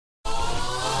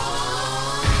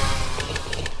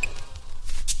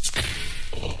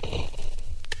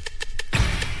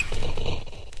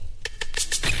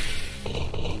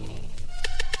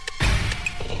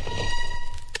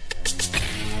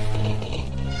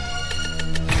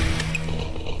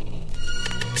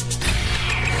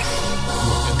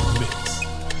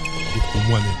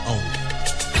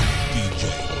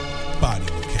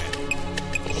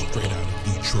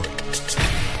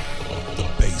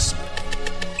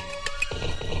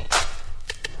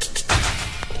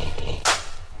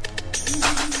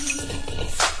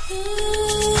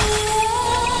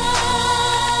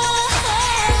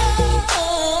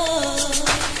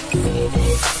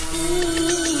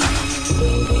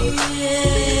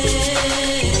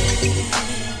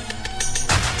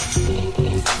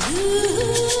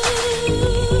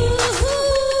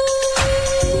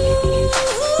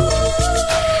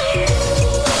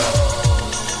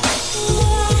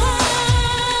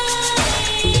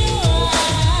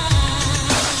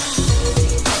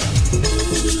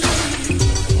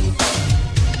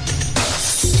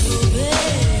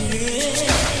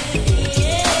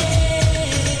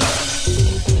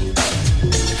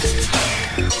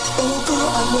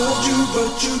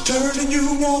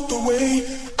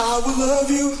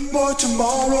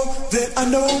Tomorrow than I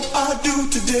know I do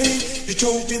today. You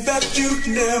told me that you'd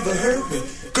never hurt me.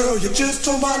 Girl, you just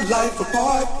tore my life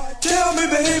apart. Tell me,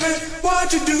 baby, why'd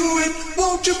you do it?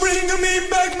 Won't you bring me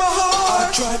back my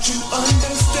heart? I tried to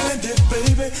understand it,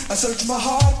 baby. I searched my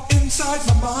heart inside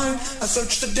my mind. I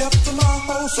searched the depths of my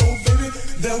whole soul, baby.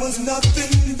 There was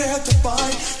nothing there to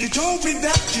find. You told me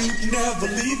that you'd never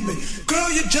leave me.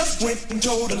 Girl, you just went and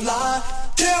told a lie.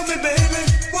 Tell me, baby,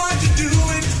 why'd you do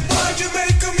it? Why'd you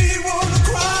make me wanna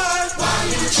cry? Why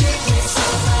you treat me so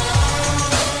bad?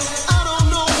 I don't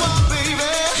know why,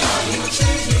 baby. Why you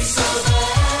treat me so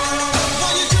bad?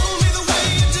 Why you do me the way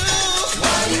you do?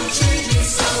 Why you treat me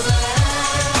so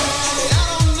bad? I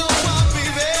don't know why,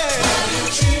 baby. Why you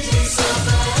treat me so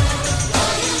bad? Why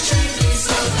you treat me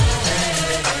so bad?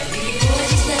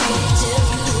 Just let me tell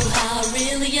you how I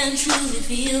really and truly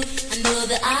feel. I know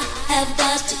that I have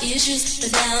got issues,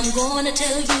 but now I'm gonna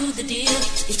tell you the deal.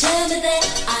 You tell me that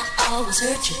I always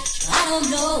hurt you. I don't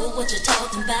know what you're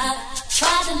talking about.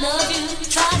 Try to love you,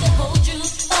 try to hold you,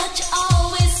 but you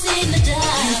always seem to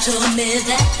die. You told me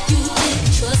that you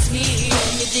didn't trust me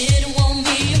and you didn't want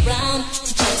me around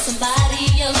until somebody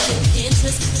else showed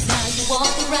interest. Now you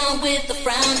walk around with a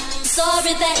frown.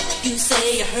 Sorry that you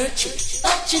say I hurt you,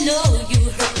 but you know you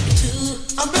hurt me too.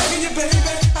 I'm begging you,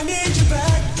 baby, I need you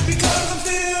back because I'm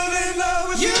still in love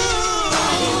with you.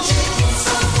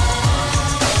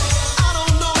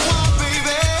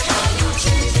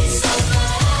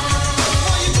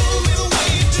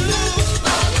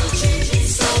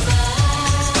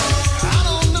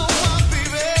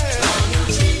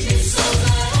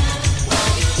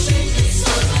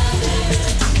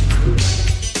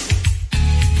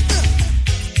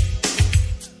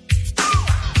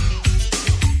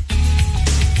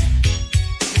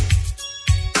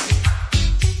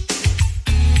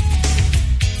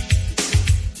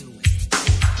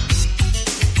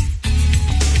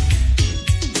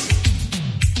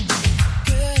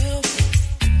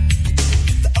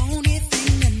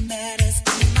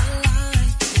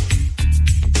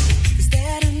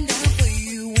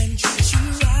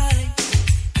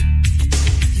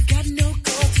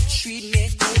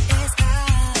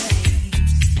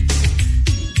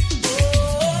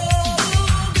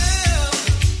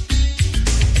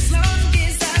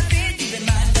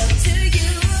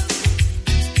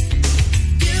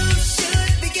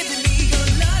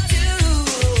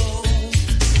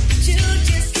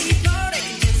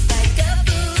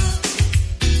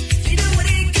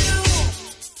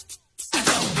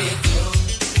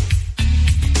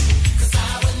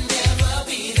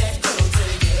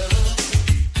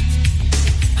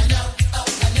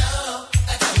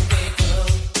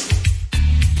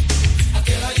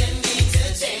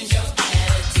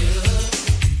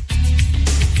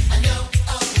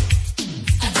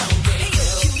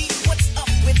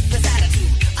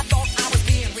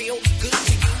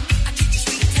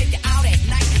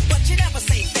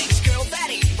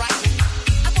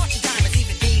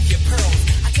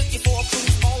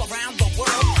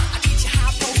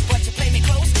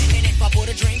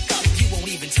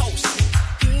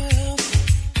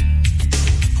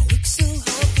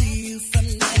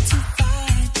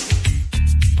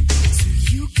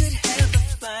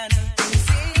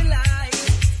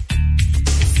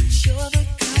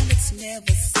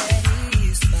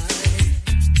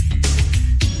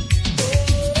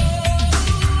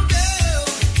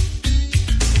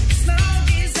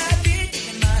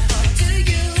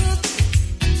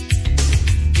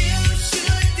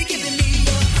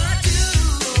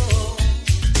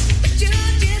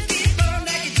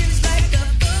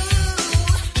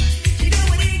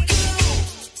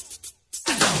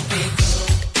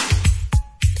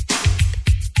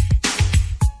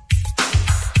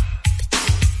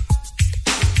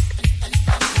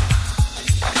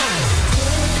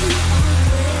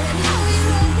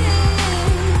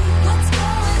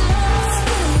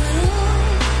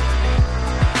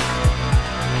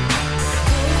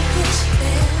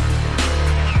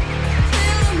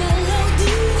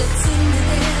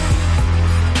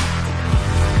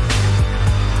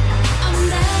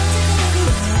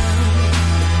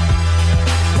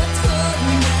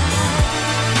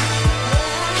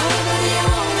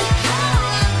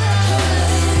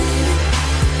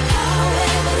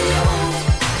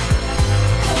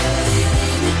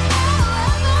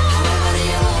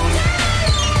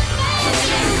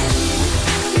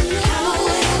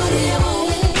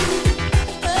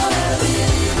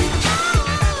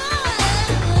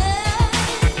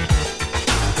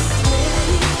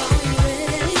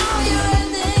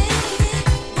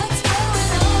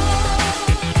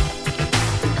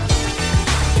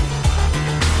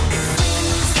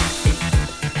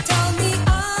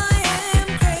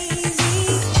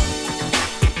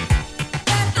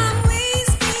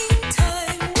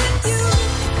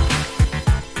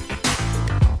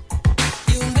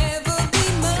 You'll never be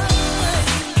mine.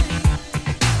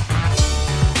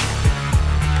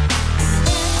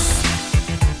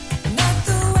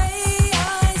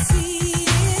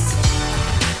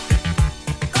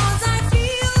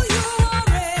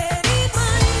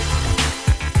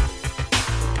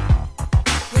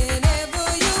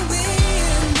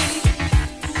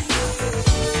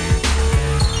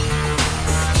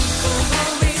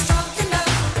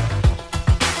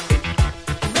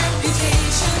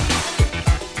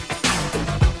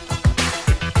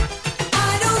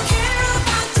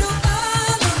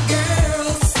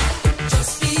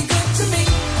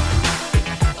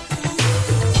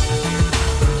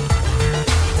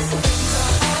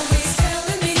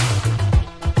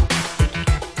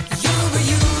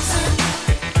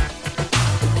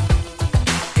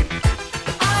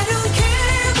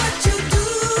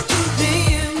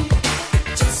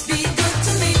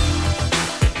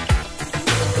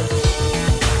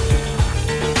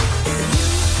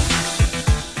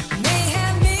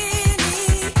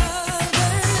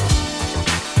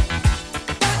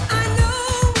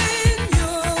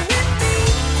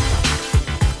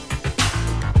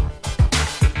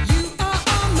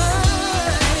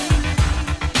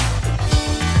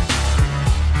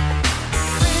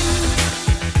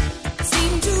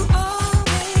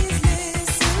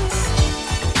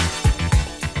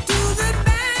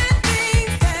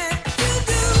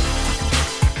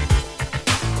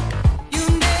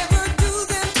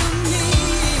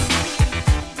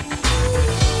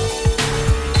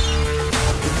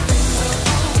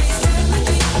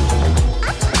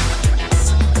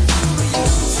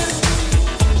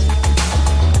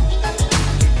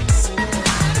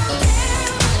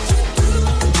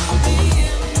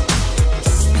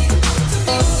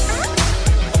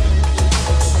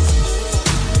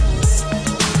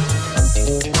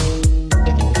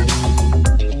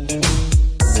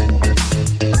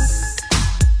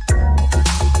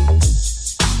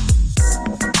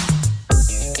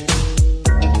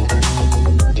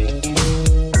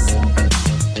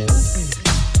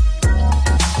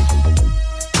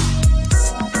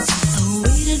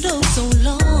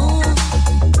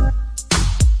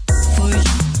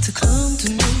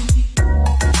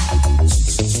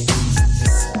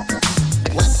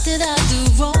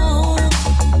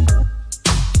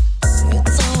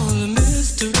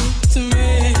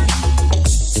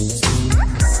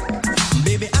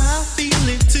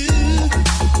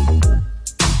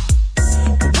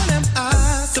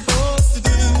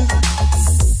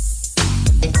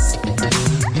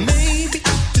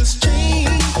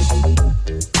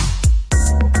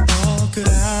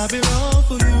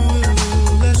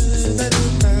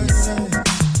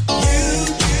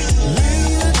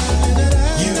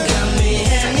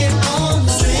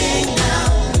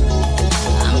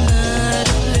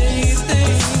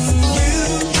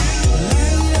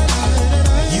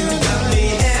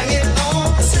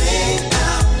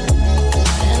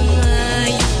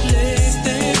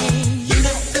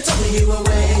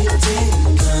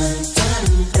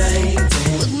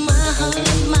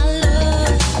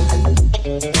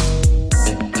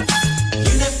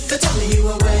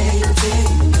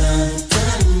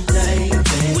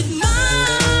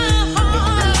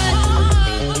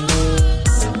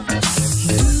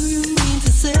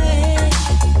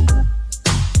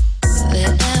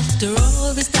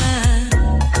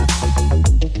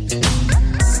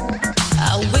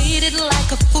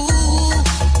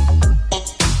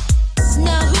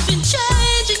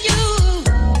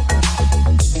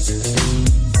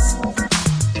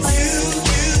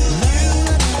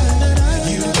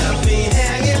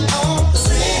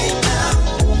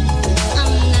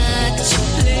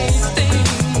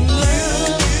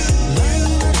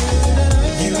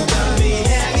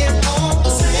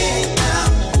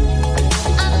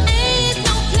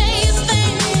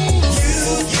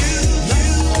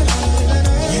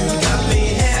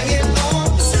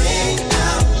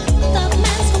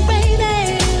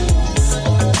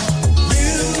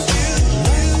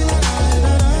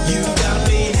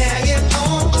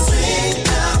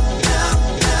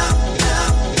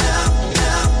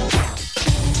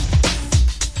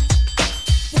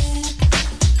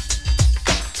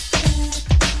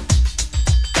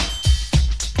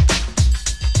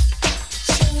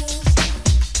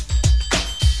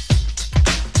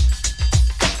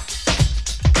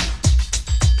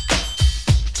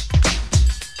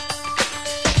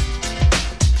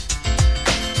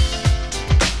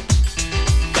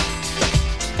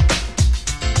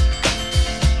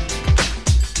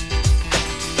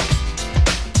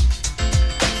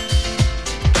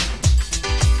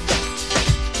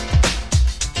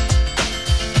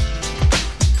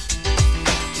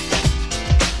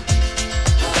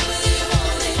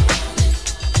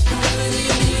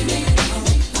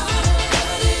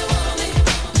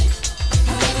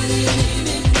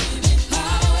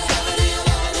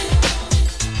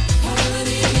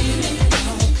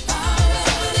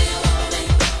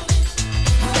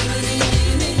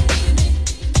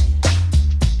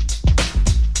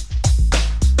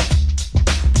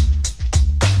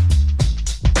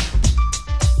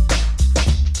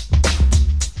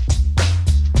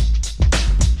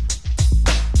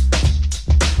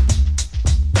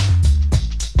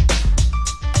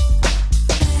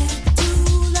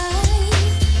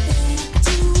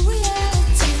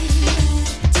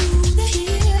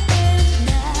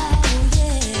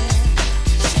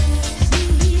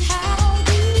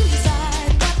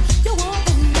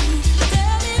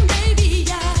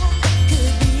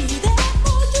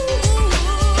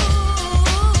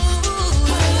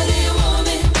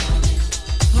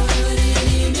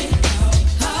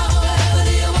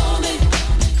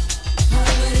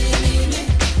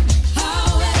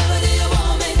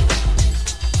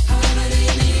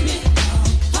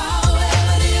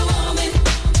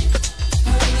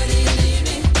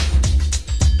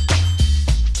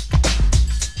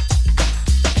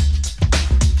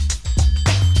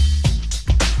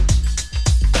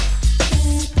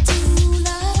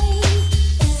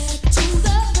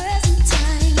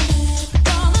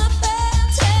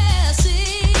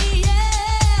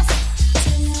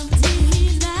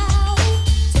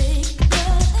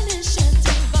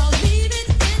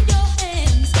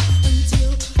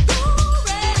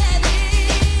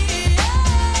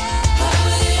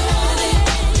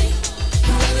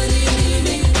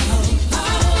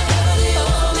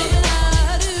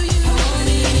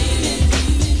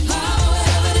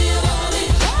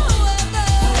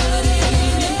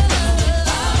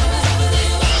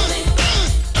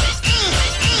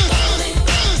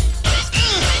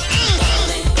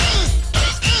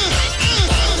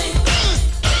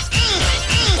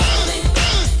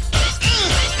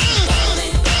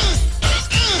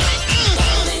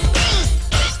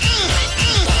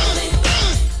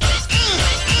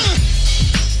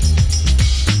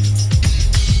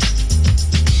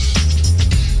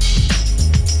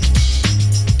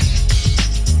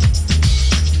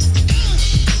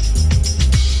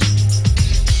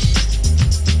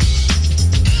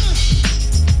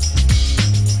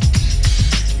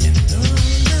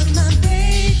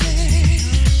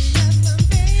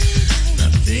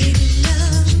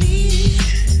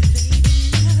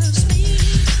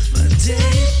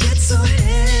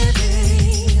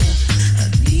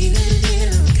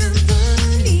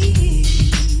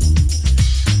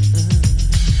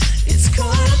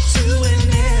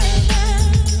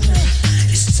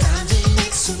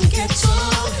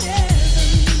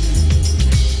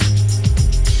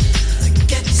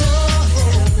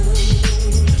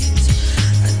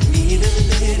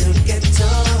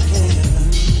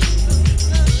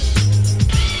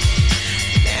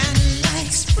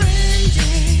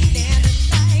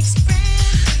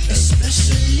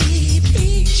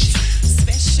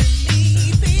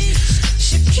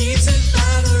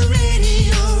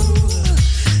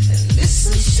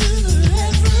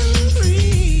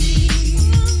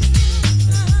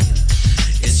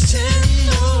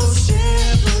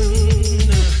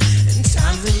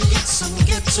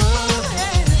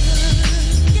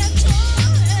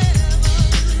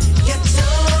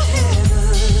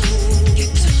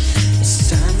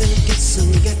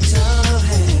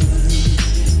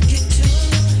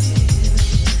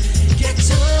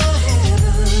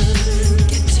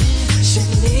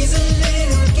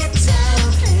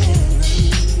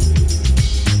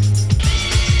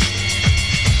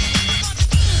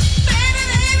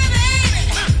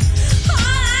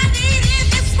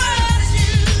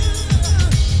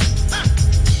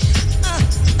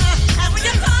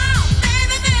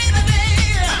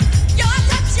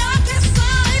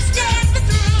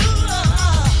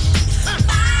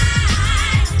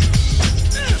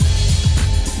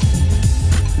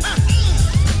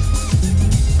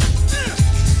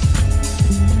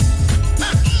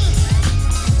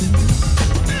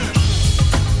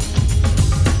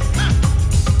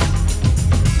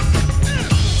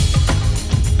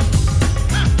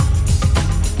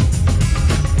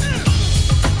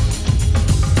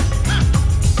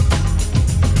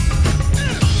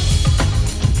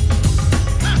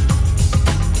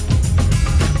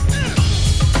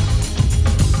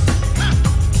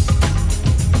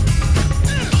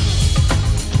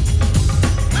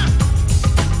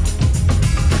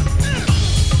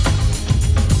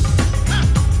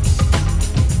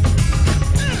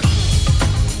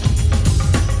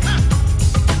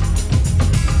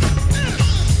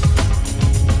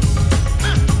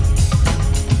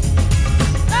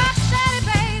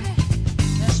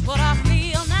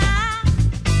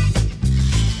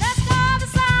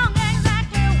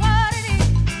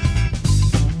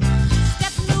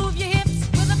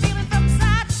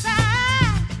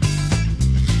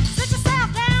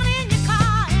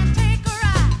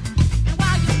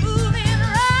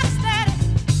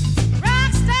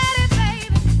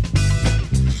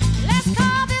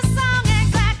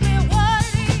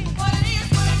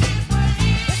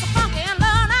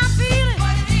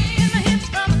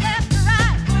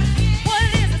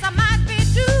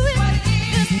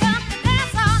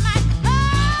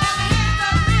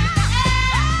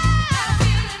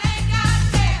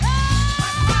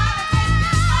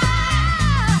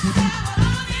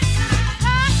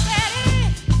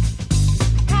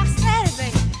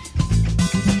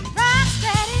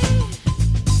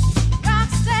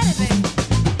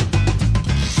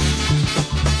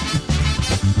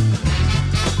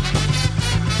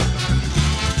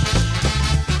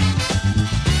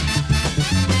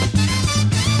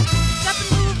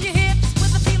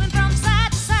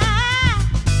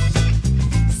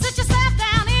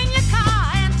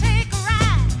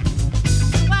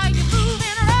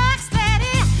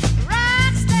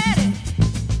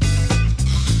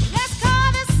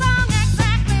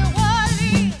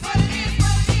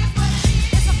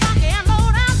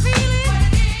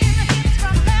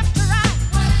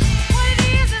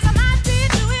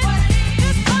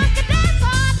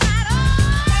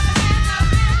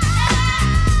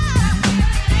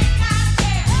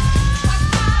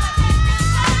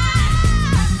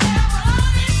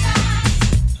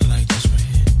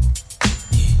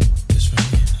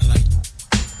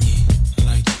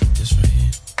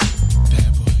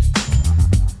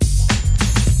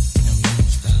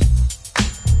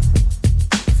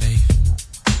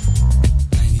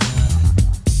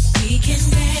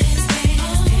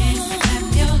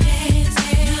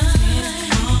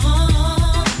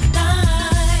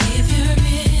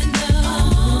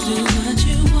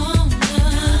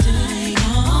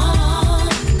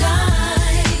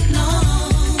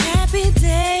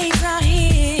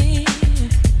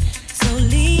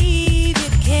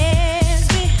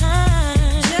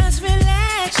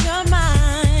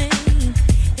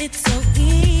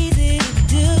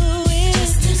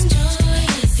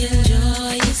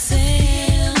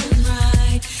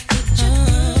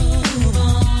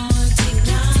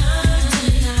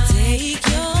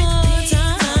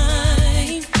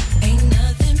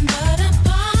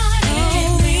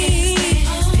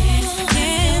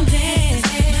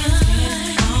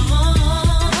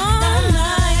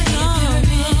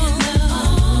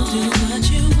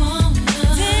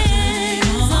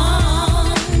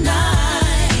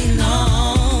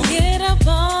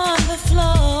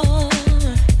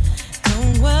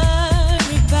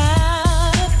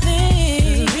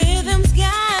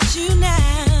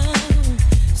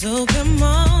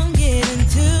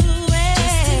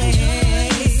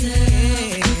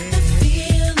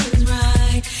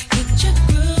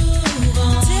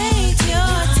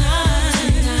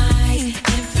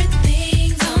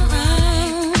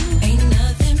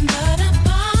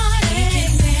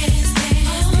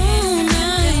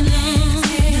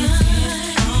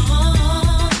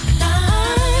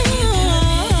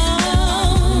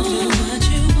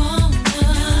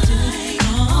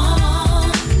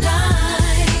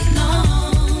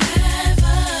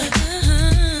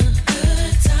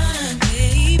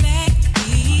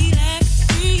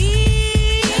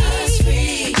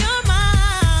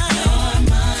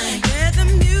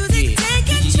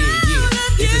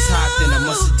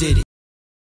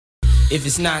 If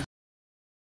it's not,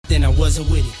 then I wasn't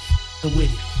with it.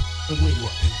 With it. With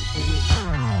it.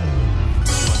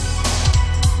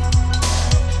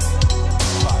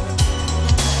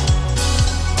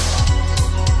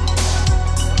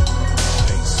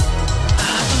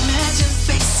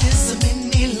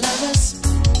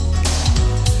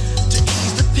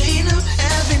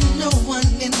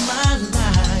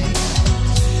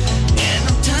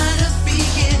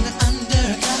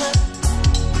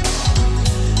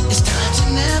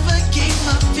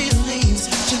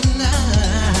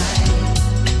 Tonight,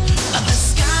 the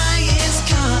sky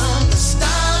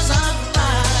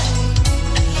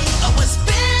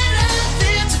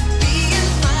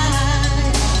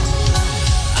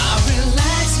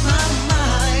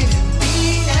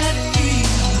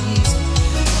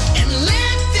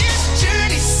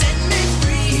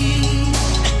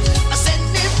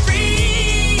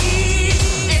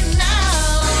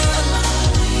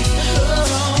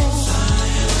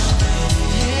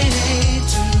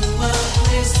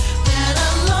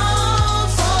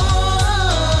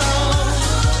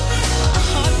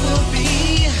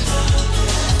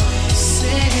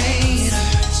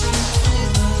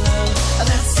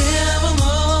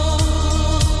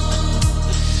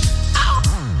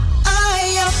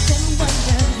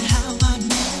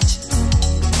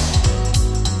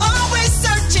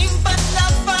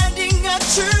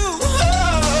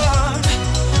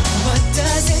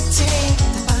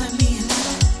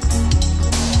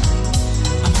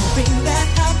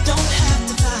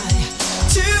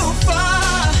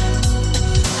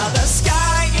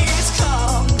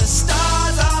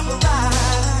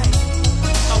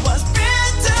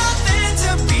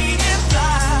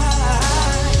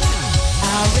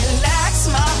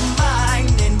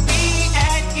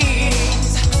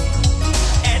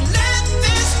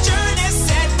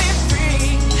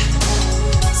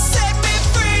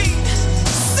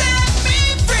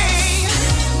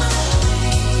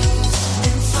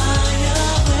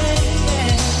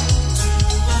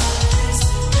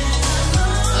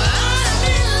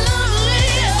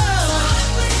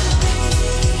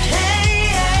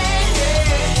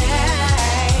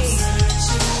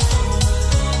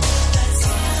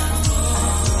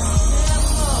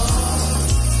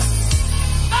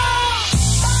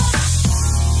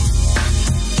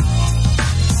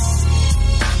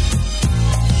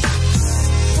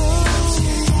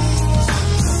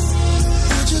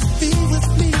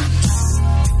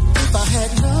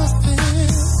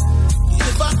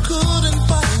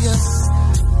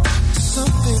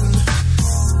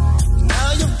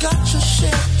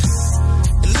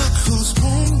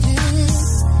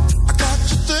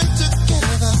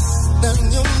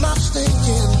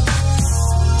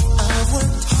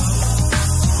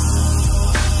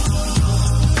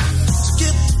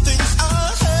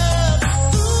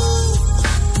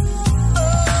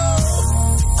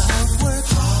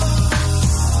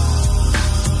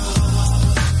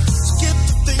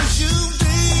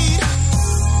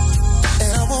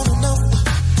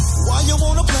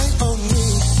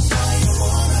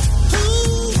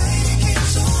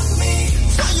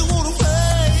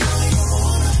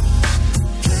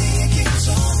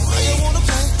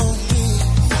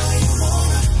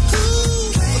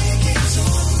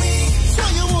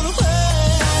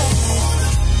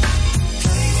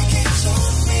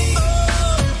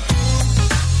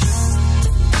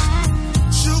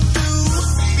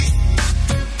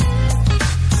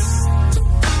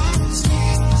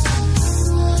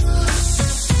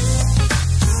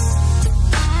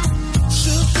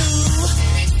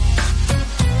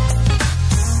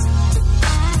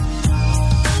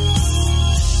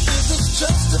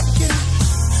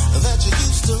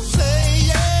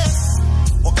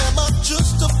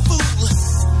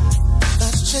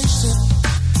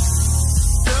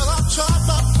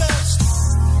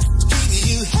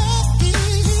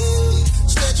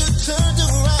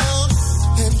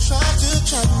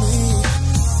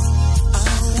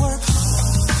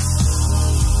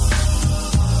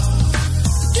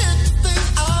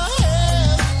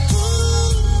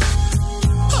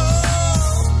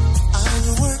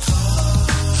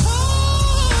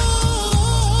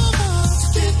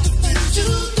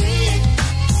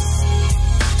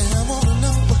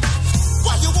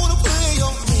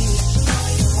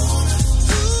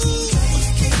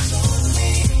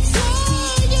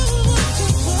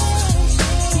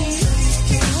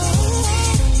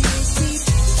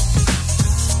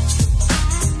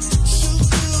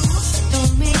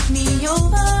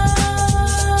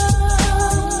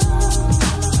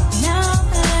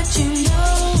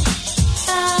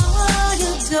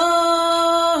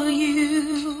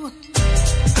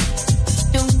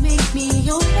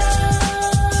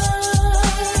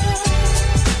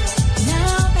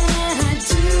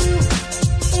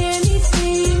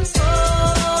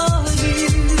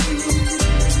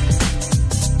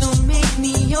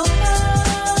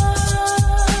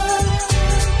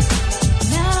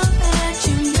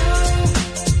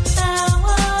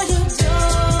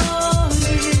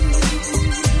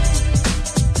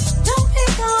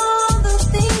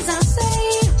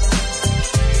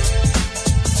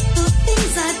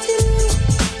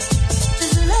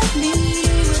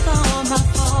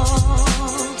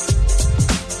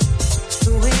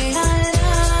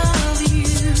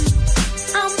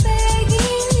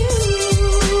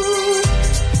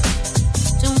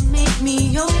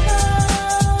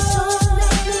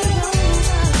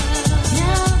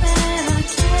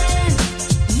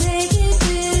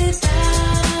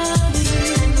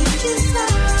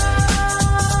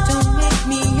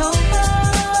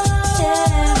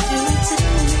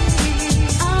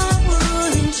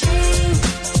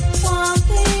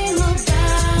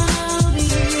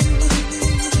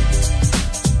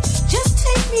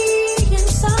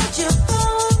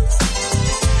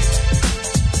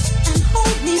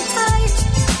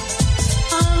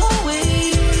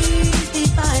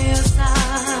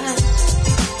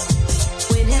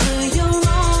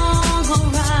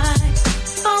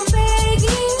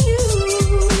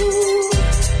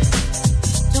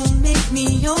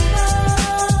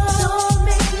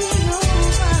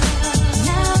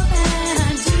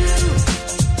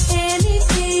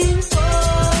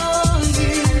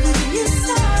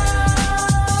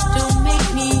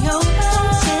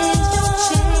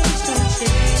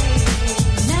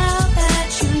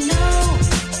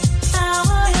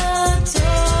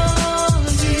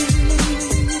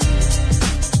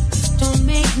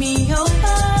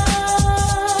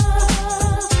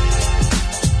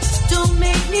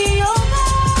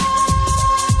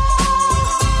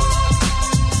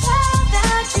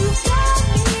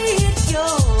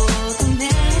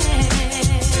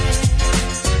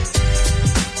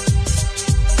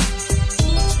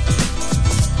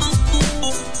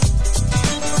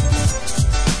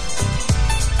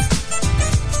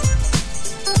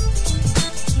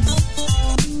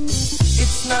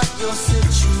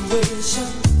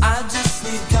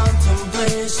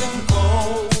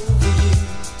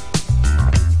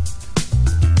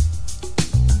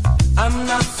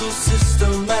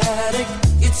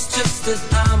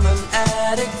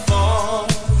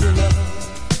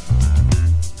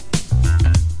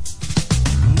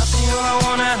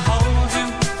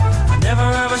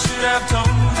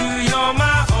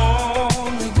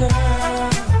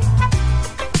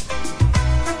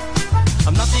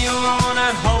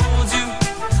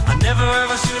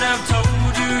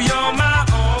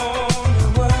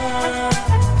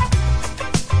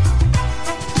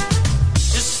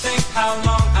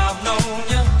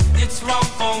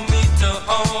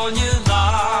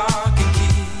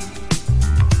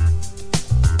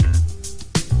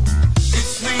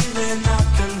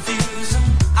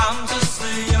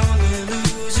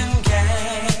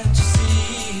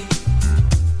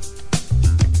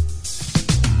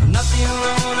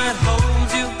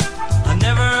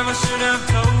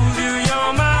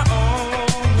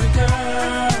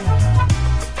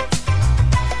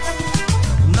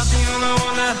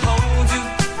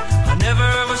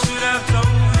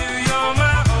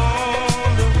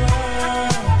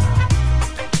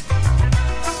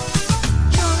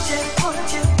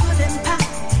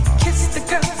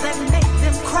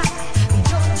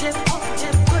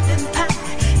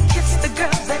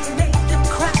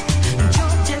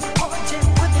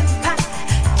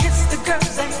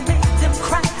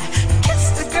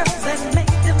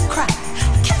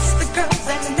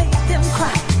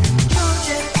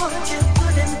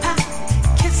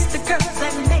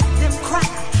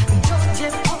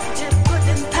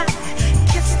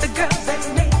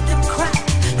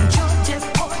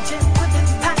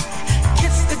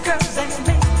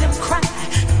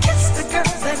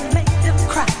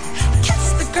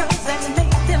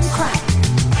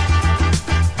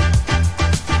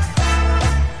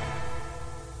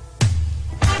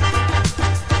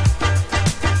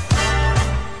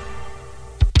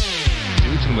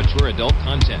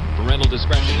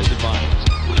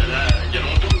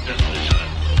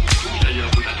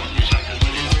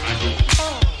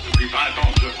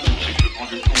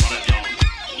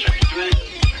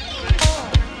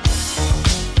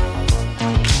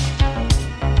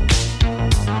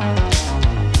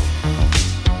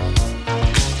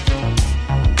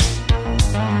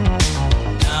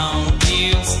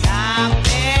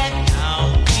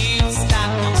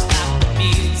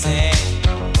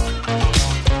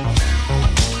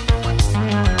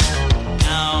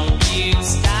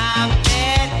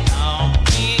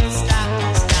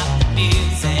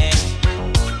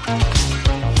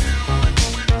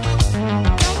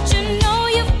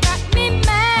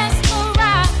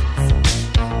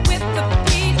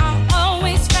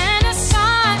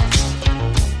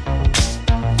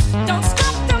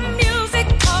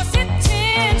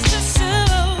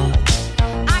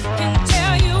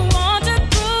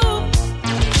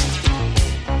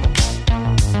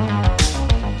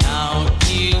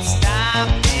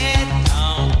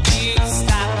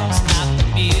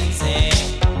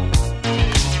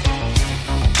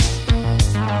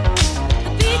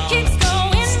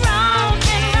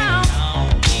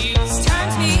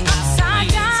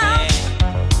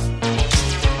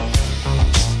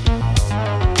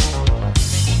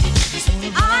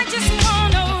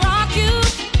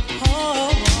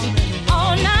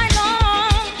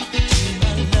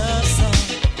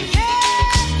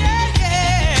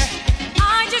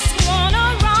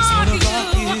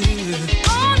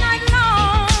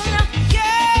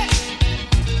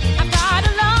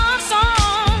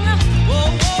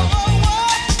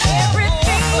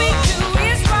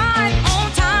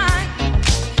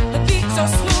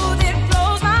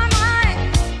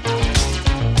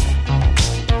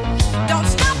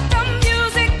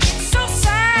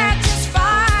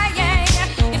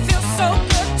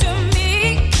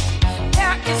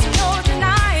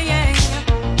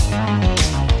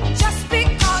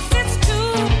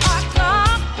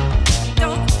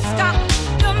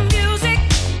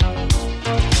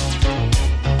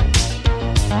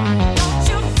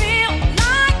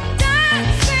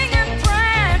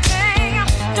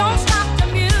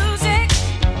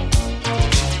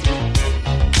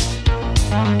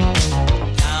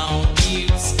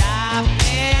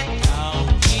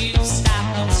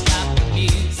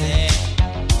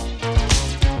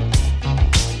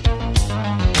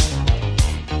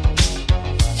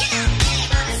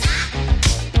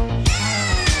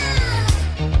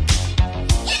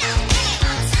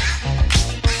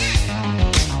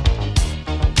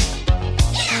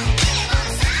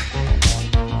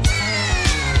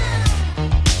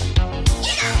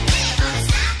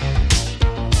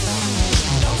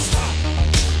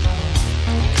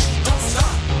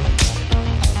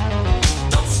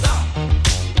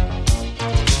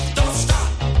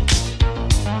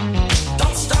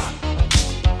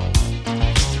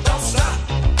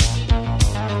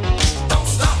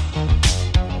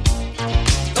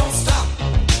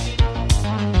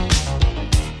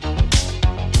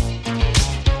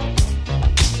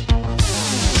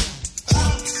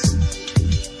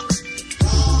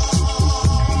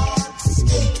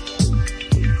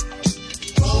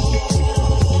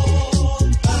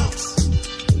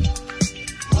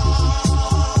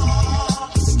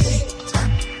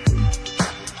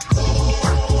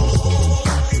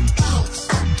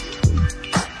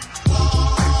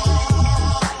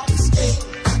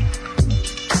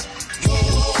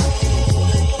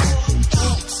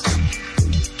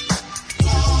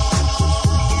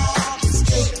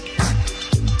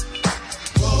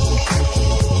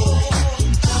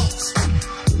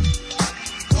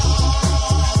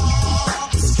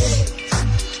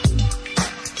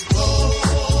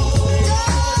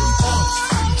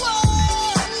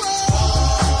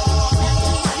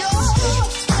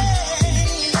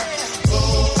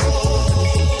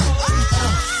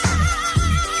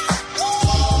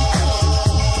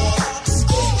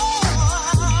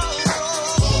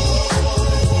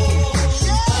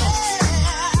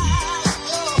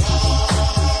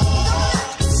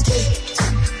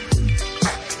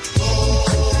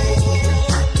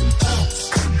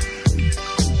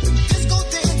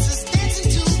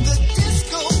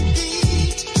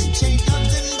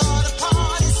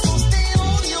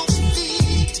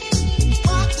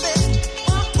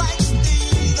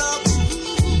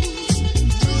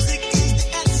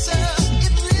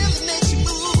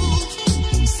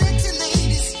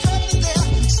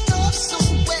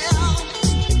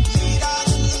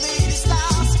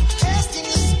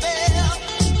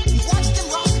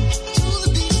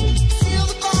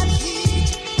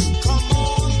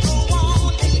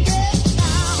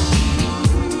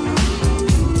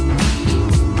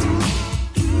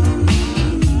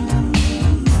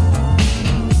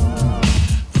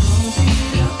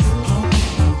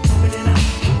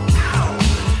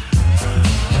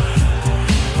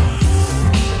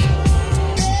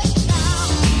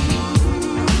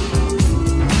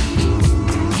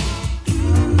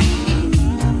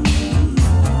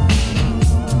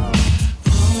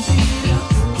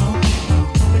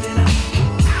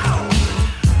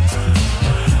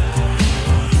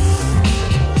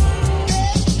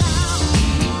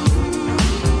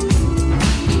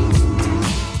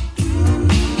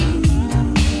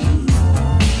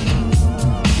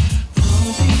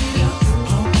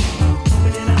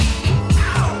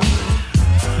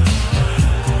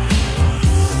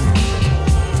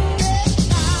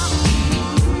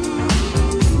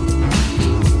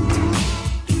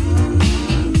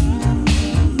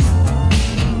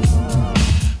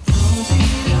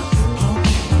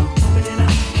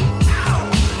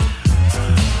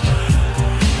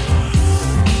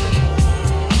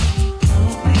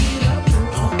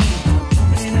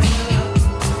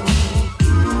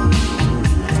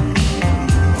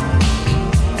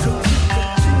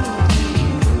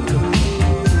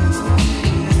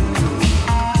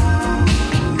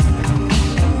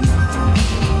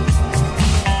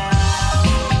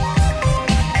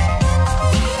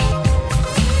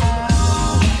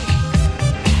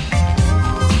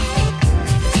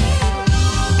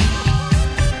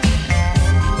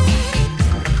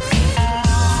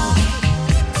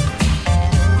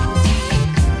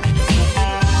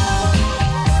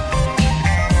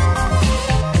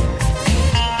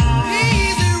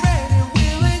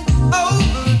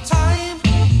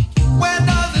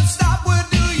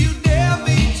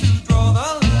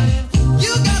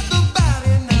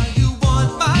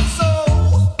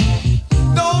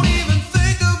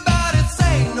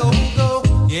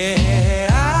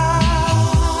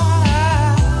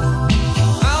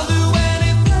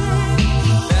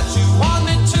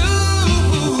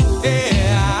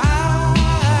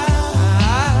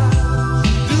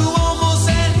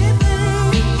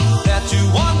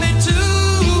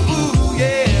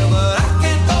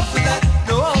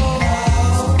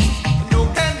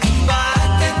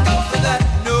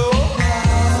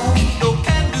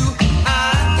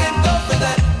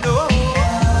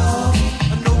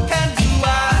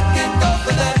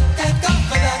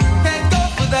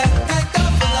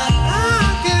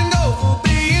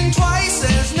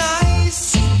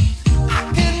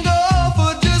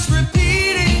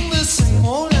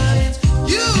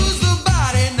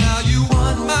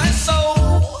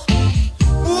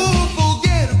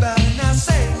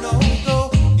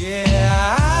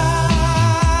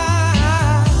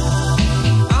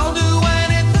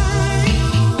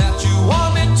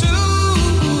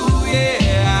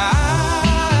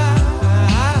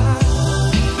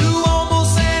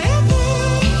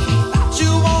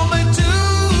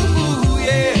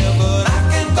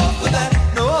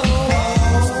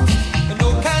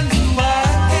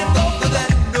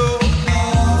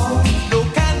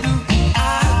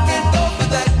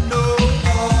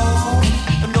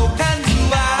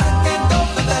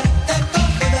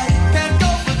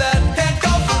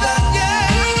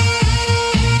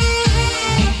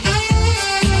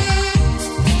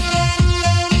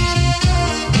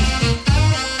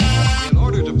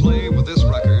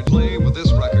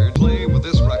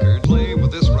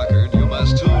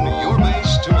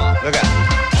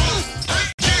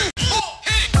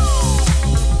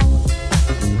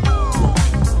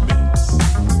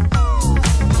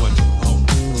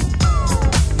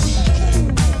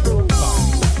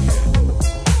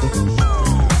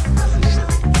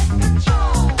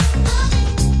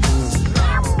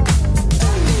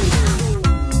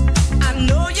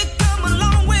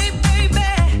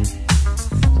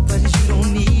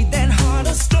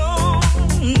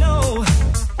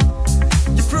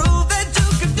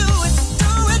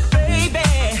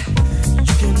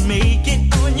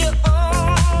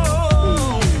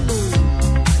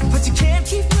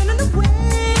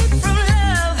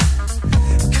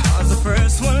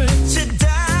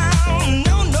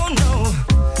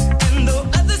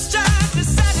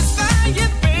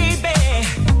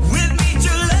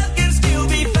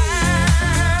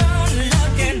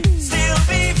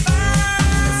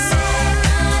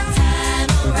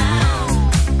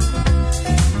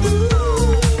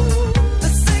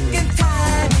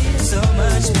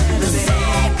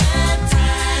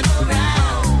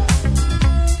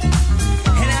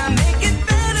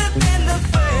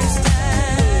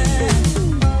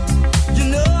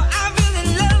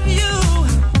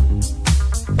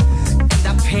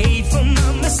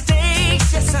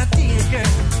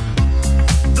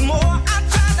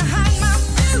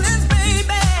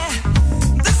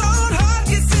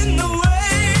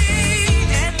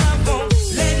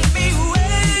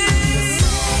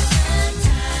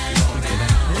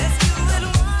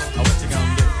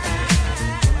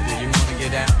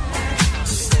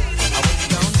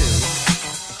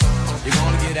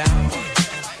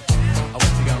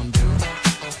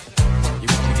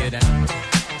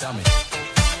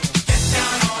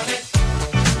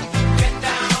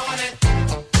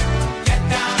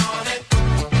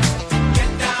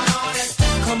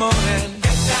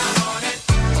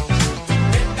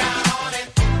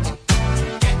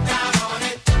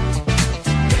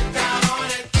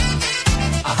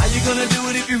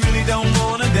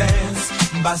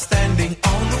by standing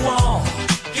on the wall.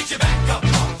 Get your back up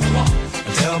off the wall.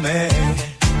 Tell me,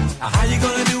 how you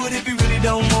gonna do it if you really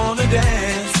don't wanna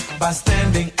dance? By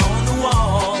standing on the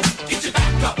wall. Get your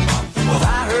back up off the wall.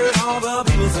 Well, I heard all the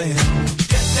people saying,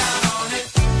 get down on it.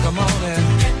 Come on and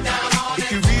get down on it. If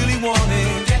you really want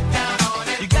it, get down on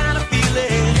it. You gotta feel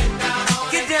it.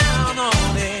 Get down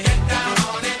on it. Get down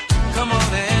on it. Come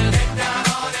on and get down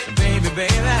on it. Baby,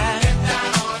 baby. Get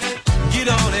down on it. Get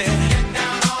on it. Get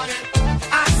down on it.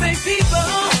 I say,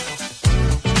 people,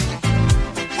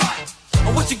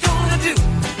 what you gonna do?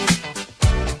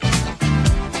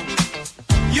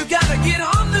 You gotta get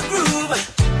on the groove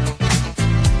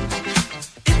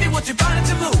if you want your body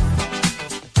to move.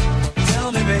 Tell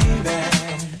me, baby,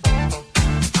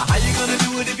 how you gonna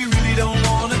do it if you really don't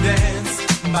wanna dance?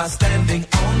 By standing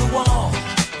on the wall.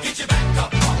 Get your back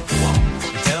up off the wall.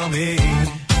 Tell me,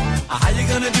 how you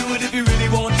gonna do it if you really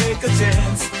won't take a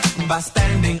chance? By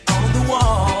standing on the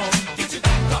wall. Get your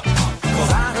back up off the wall.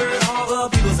 'Cause I heard all the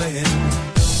people saying,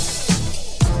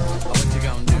 what you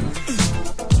gonna do?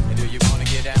 Do you wanna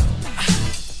get out?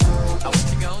 What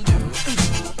you gonna do?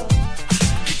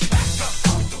 Get your back up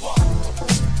off the wall.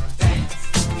 Dance,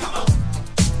 come on.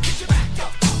 Get your back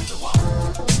up off the wall.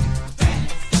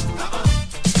 Dance, come on.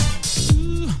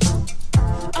 Ooh,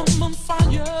 I'm on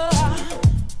fire.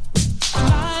 The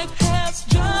night has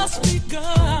just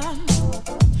begun.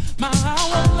 My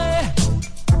only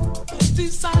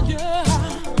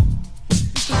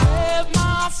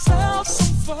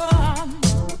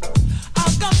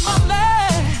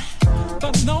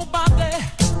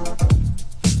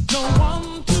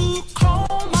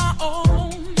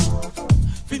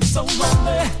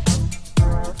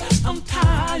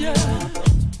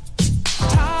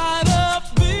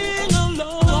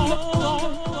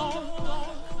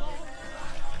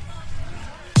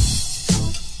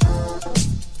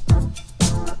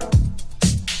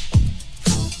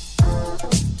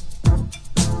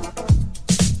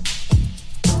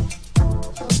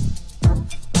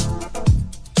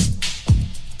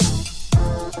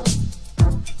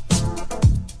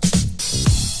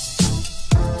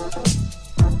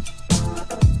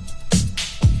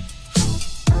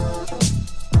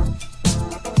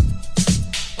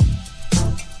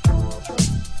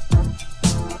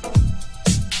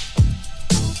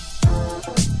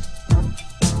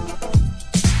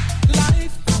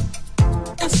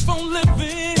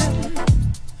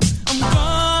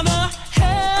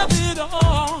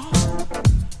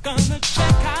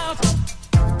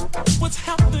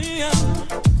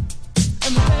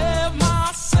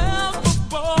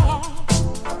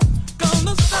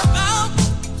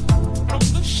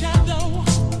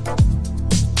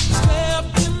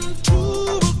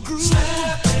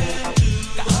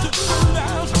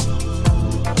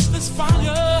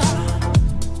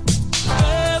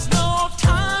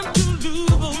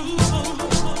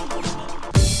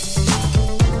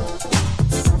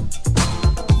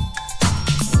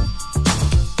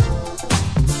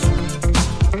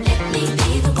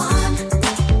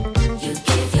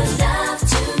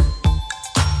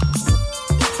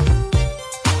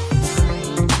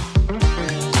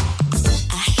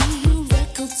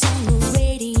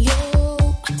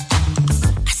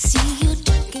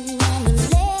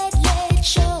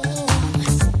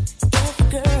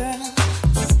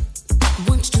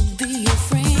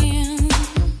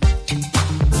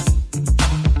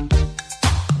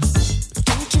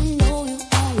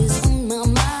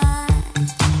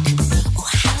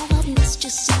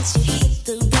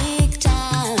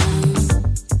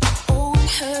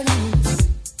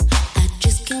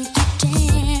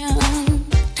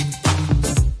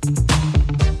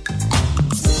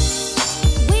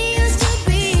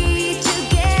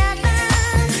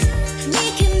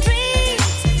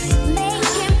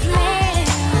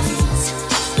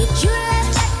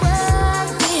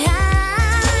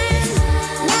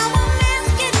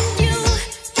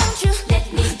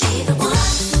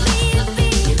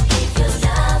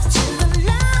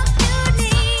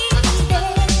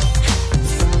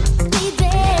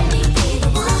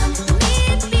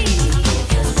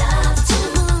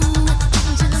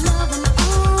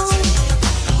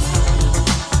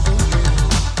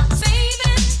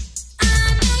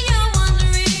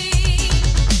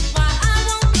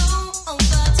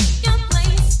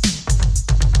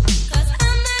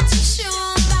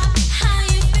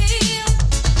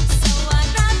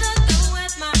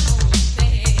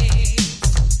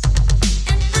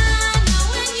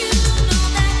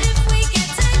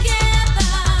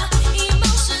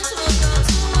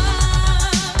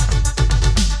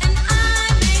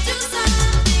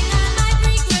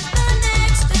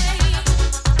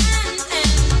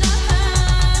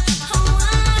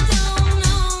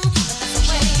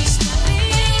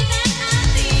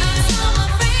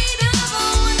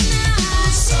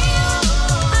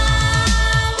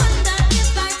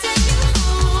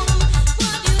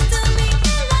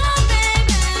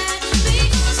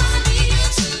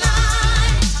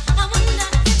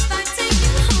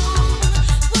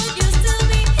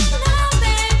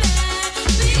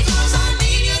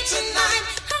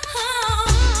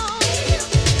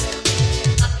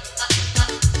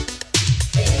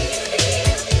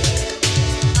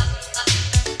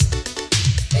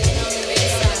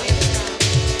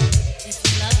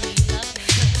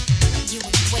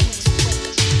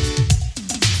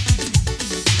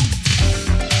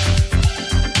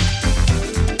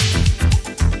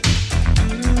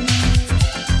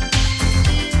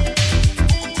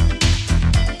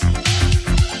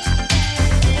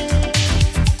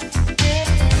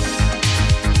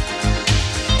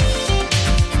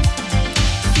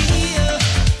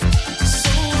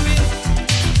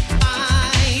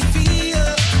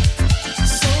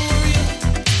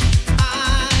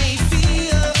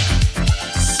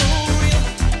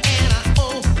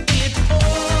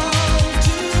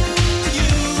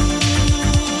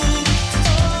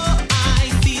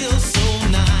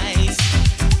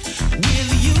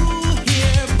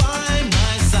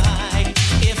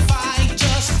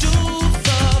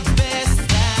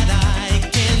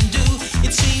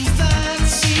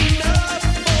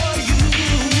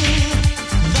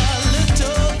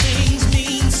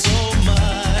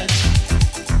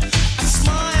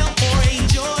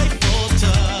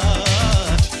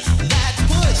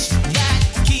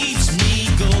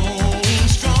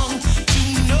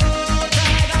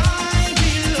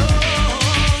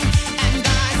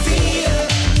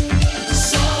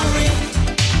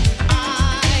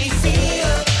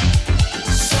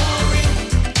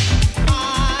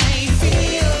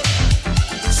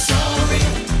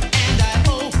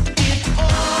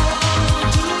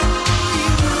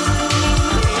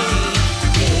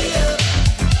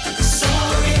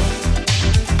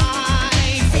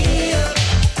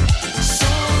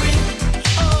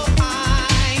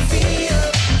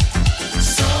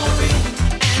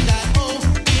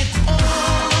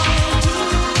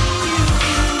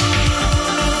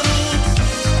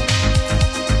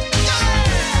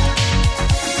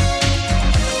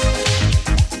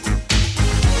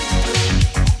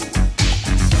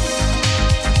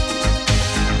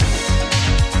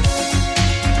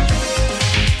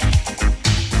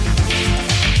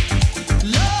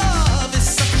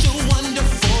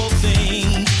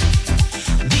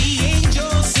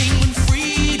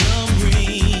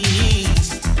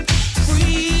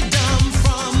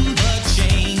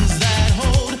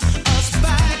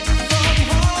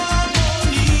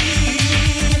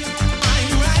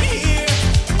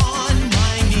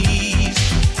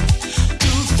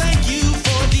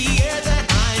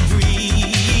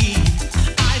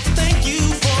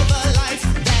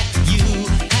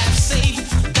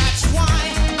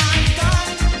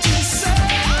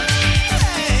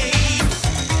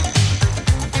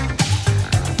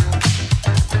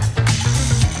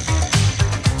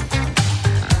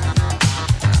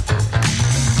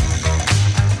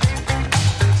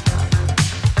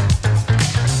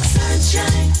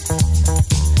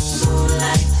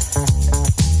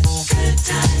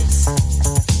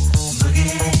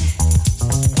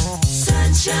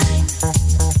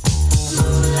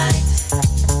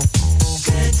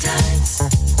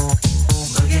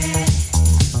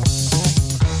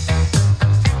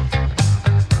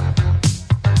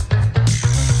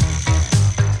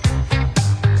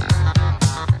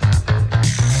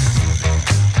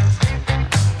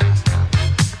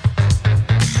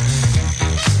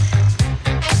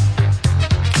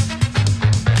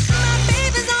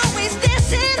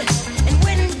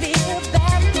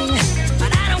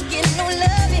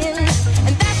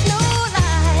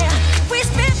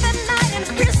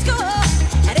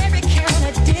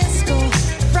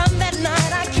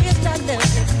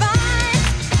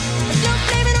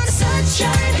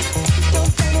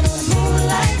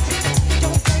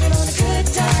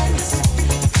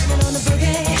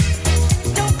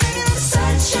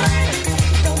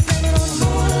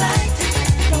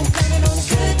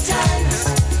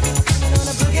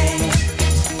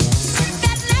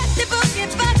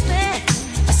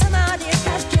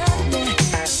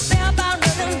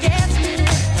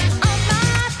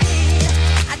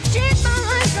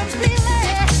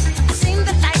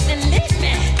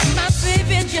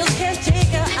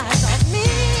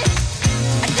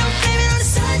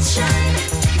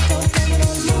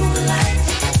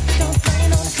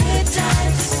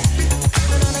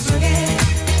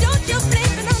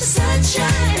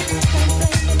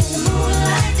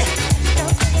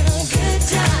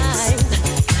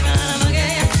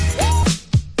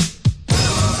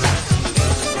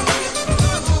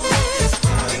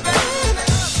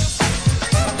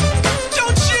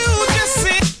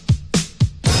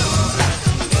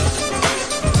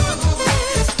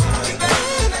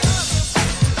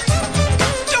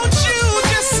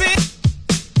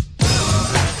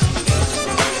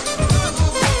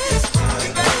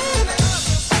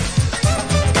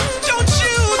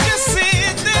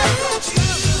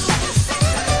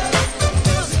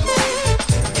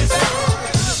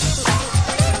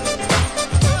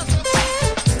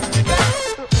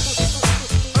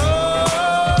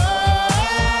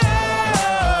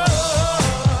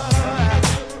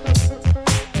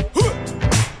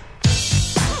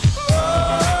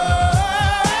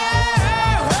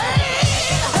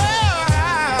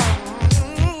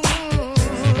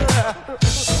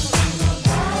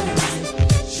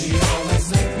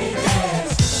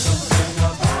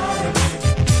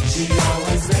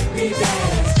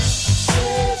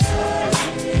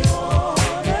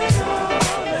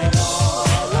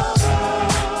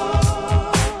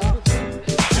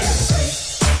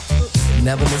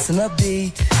never missing a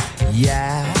beat.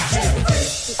 Yeah.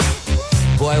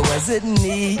 Boy, was it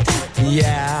neat.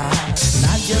 Yeah.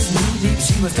 Not just knee deep,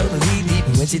 she was totally deep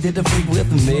when she did the freak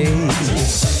with me.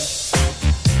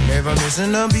 Never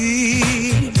missing a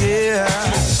beat. Yeah.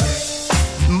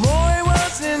 Boy,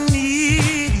 was it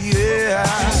neat. Yeah.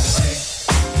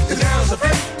 The girl's a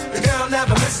freak. The girl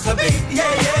never misses a beat. Yeah,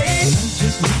 yeah. Not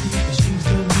just knee deep, she was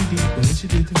totally deep when she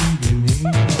did the freak with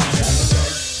me.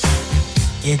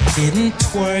 It didn't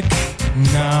twerk,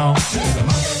 no.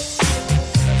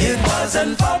 It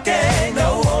wasn't funky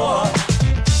no more.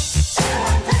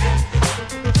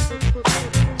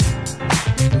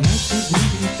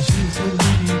 She was so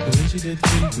needy, but she did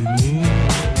think with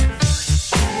me.